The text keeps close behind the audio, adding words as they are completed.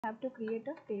have to create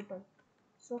a table.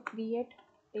 So create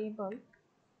table,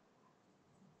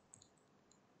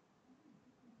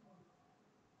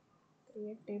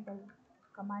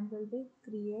 command will be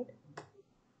create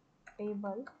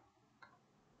table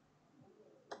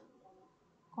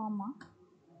comma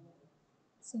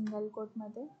single quote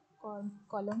मध्ये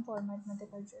column format मध्ये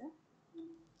पाहिजे.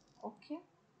 Okay,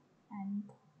 and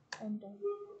enter.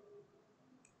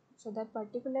 So that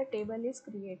particular table is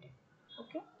created.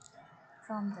 Okay,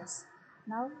 from this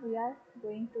now we are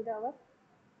going to our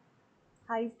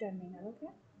Hive terminal.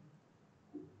 Okay,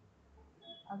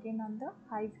 again on the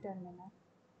Hive terminal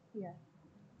here.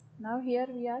 Now here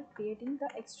we are creating the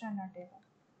external table.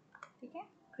 Okay,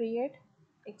 create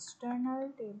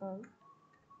external table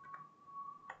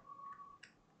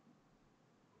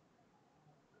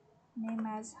name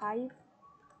as Hive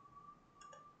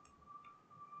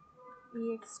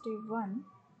ext1.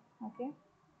 Okay,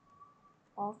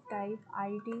 of type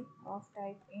id of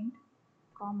type int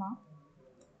comma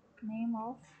name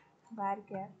of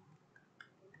varchar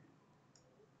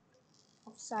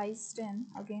of size 10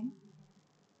 again,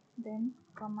 then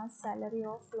comma salary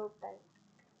of float type.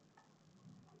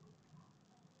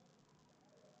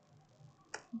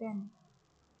 Then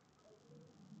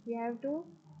we have to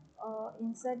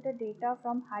insert the data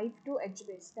from Hive to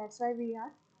hbase. That's why we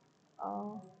are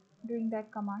doing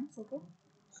that commands. Okay,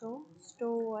 so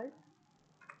stored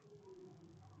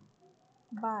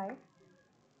by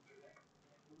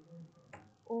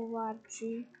org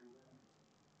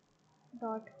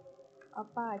dot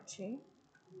apache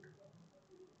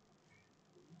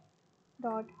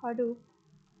dot hadoop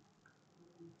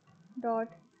dot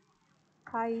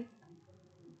hive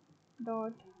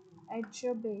dot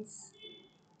hbase.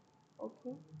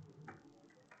 Okay,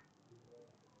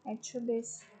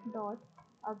 hbase dot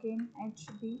again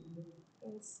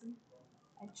hbase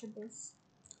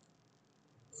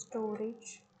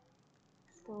storage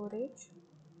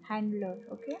handler.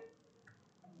 Okay,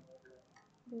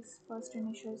 this first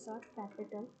initials are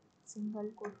capital, single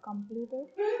quote completed,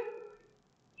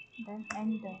 then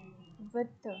enter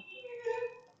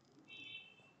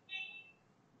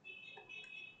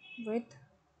with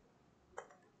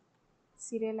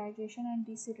serialization and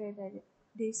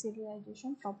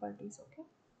deserialization properties. Okay,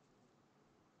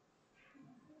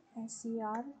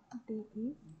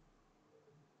 SERDE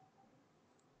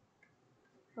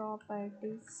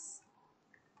properties.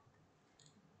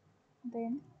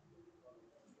 Then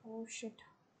oh shit,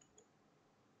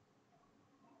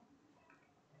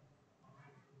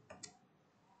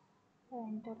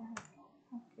 enter.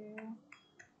 Okay,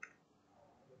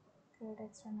 create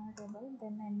external table,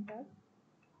 then enter,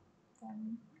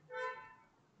 then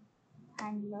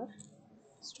handler,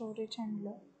 storage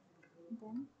handler,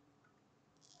 then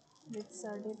with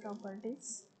SERDE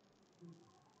properties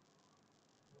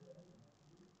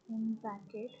in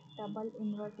bracket double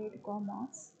inverted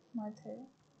commas method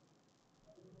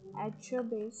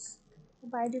hbase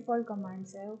by default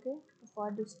commands है. Okay,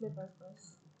 for display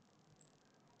purpose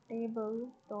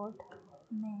table dot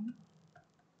name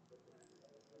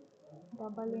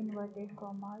double inverted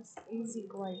commas is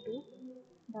equal to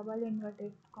double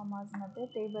inverted commas मध्ये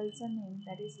table's name,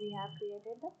 that is we have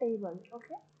created the table.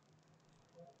 Okay,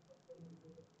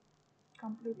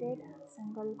 completed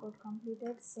single quote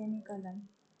completed semicolon.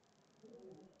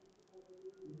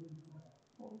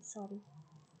 Oh sorry,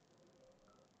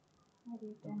 I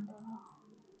written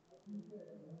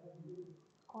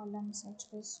columns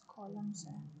hbase columns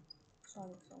है.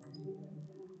 Sorry,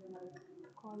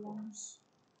 columns.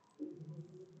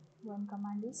 One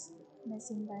command is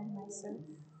missing by myself.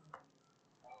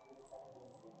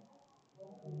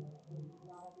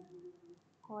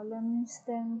 Columns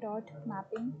then dot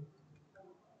mapping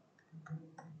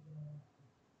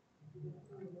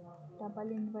double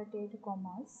inverted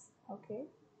commas. Okay,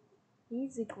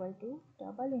 is equal to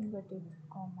double inverted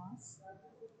commas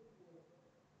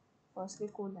firstly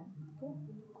colon. Okay,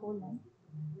 colon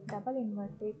double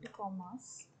inverted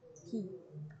commas key.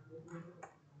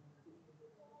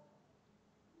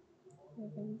 We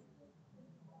will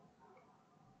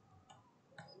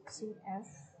cf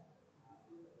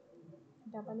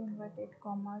double inverted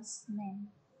commas name.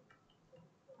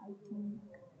 I think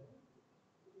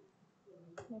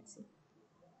let's see,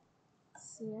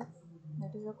 cf,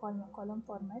 that is a column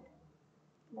format,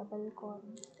 double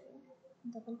column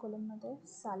मध्ये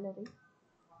salary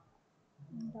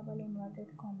double inverted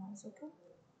commas. Okay,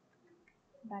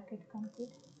 bracket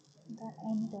complete, the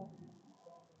enter,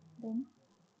 then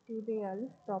tbl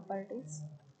properties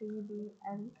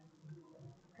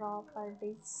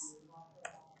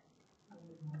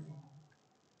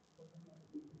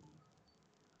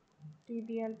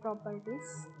PBL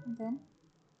properties, then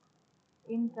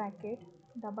in bracket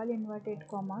double inverted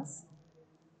commas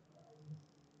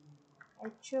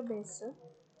hbase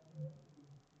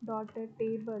dot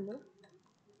table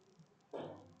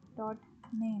dot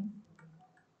name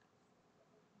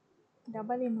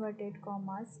double inverted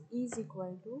commas is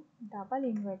equal to double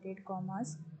inverted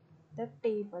commas the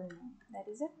table name, that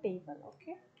is a table.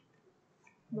 Okay,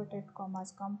 inverted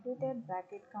commas completed,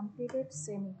 bracket completed,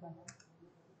 semicolon.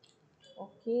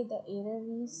 Okay, the error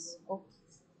is okay.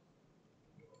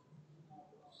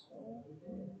 So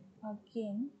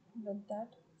again with that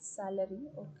salary,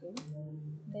 okay,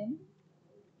 then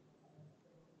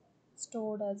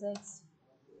stored as x,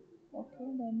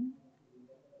 okay, then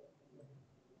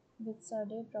with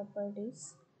Saturday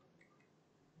properties,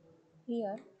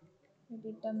 here we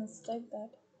did the mistake that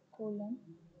colon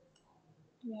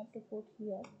we have to put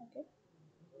here. Okay,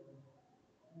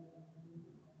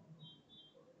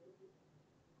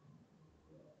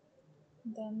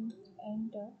 then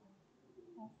enter.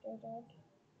 After that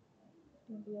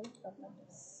TBL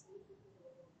properties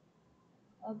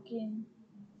again,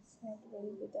 what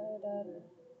will be the error?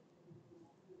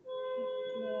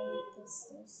 Here this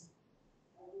is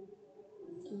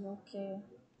okay,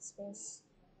 space,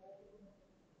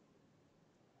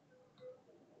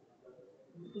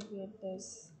 create this,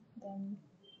 then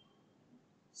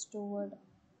stored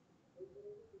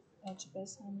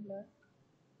hbase handler,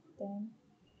 then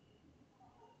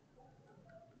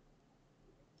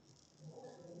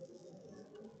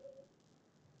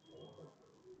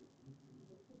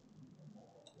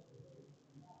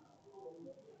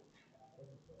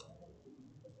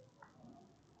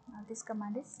this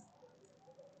command is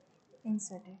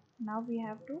inserted. Now we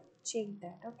have to check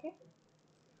that. Okay,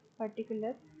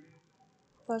 particular,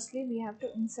 firstly we have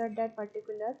to insert that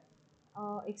particular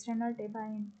external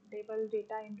table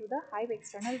data into the Hive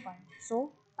external one.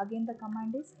 So again the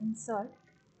command is insert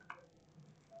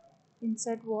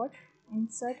what,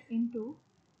 insert into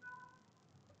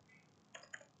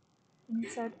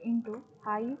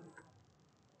Hive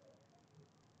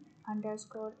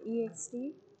underscore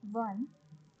ext1.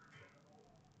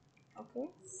 Okay,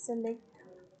 select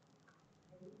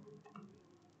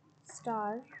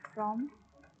star from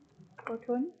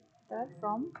कुठून, तर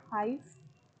from Hive.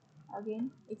 Again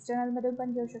external मध्ये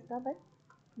पण घेऊ शकता, but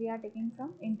we are taking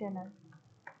from internal,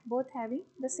 both having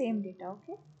the same data.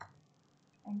 Okay,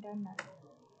 internal.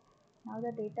 Now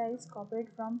the data is copied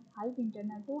from Hive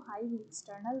internal to Hive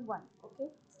external 1. Okay,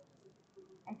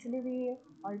 actually we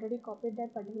already copied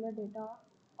that particular data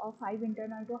of Hive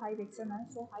internal to Hive external,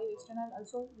 so Hive external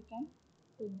also we can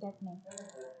take that name.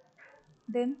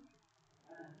 Then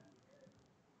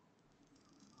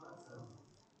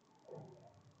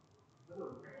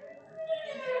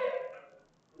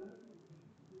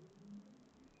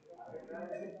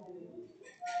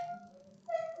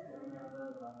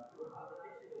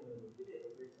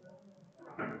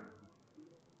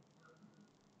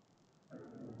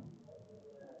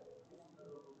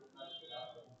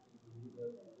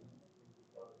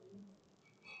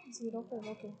 04.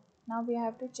 Okay, now we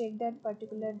have to check that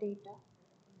particular data.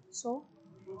 So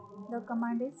the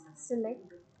command is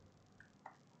select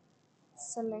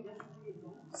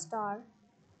star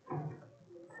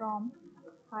from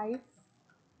Hive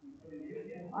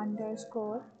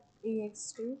underscore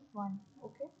ext1.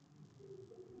 Okay,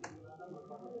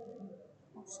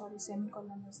 oh, sorry,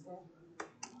 semicolon is there.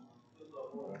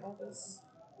 That is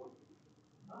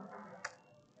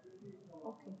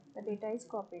okay, the data is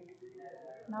copied.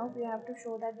 Now we have to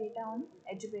show that data on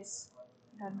HBase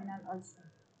terminal also.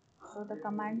 So the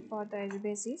command for the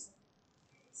HBase is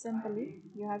simply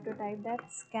you have to type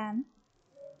that scan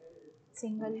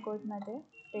single quote मध्ये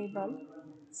table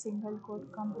single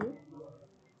quote complete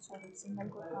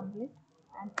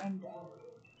and enter.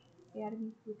 Here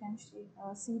you can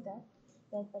see that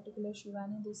particular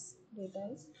Shivani, this data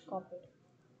is copied.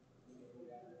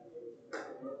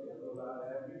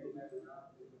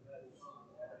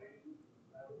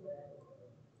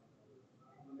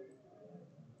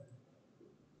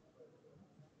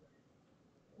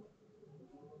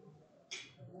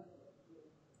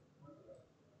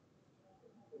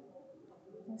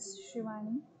 Yes,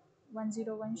 Shivani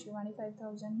 101, Shivani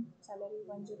 5000, salary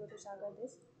 102, Sagar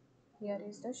this. Here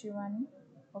is the Shivani.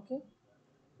 Okay,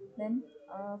 then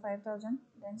 5000,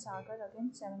 then Sagar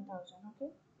again 7000.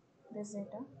 Okay, this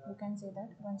data you can say that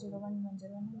 101,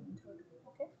 101 and 102.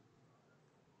 Okay,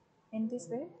 in this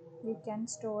way we can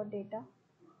store data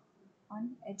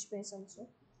on HBase also,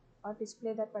 or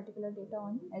display that particular data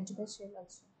on HBase shell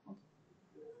also.